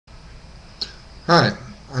Hi,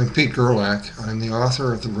 I'm Pete Gerlach. I'm the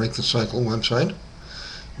author of the Break the Cycle website,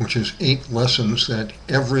 which is 8 lessons that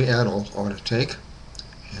every adult ought to take,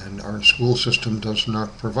 and our school system does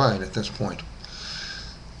not provide at this point.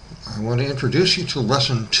 I want to introduce you to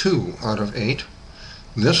lesson 2 out of 8.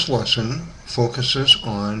 This lesson focuses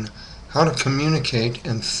on how to communicate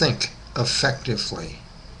and think effectively.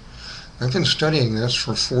 I've been studying this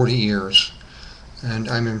for 40 years, and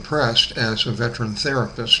I'm impressed as a veteran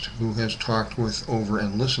therapist who has talked with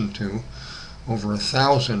and listened to over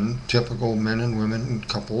 1,000 typical men and women,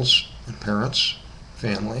 couples and parents,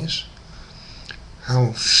 families,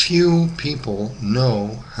 how few people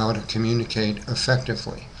know how to communicate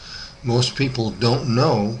effectively. Most people don't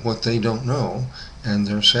know what they don't know, and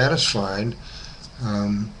they're satisfied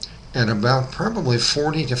at about probably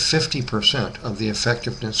 40 to 50% of the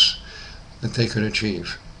effectiveness that they could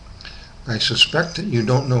achieve. I suspect that you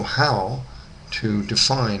don't know how to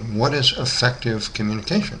define what is effective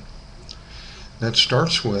communication. That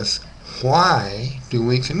starts with, why do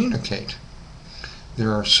we communicate?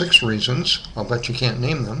 There are 6 reasons. I'll bet you can't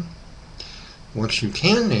name them. Once you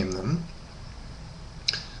can name them,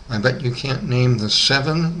 I bet you can't name the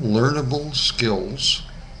 7 learnable skills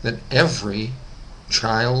that every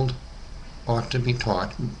child ought to be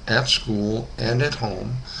taught at school and at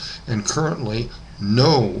home, and currently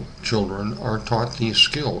no children are taught these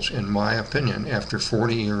skills, in my opinion, after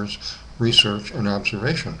 40 years research and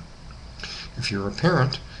observation. If you're a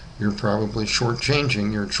parent, you're probably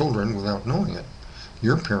shortchanging your children without knowing it.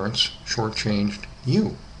 Your parents shortchanged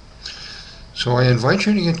you. So I invite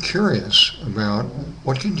you to get curious about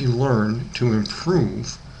what can you learn to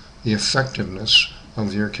improve the effectiveness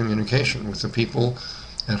of your communication with the people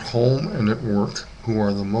at home and at work who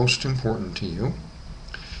are the most important to you.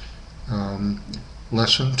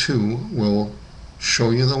 Lesson 2 will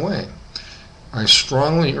show you the way. I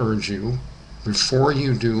strongly urge you, before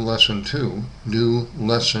you do lesson 2, do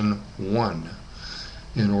lesson 1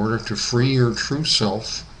 in order to free your true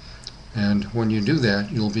self, and when you do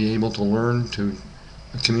that, you'll be able to learn to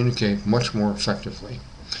communicate much more effectively.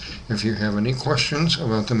 If you have any questions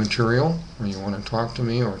about the material, or you want to talk to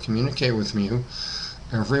me or communicate with me,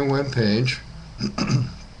 every web page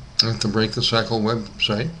at the Break the Cycle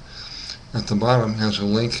website at the bottom has a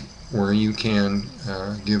link where you can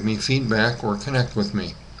give me feedback or connect with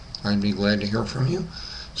me. I'd be glad to hear from you,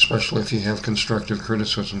 especially if you have constructive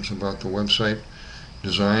criticisms about the website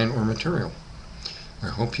design or material. I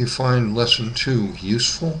hope you find lesson 2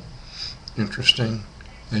 useful, interesting,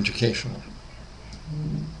 educational.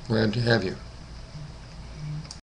 Glad to have you.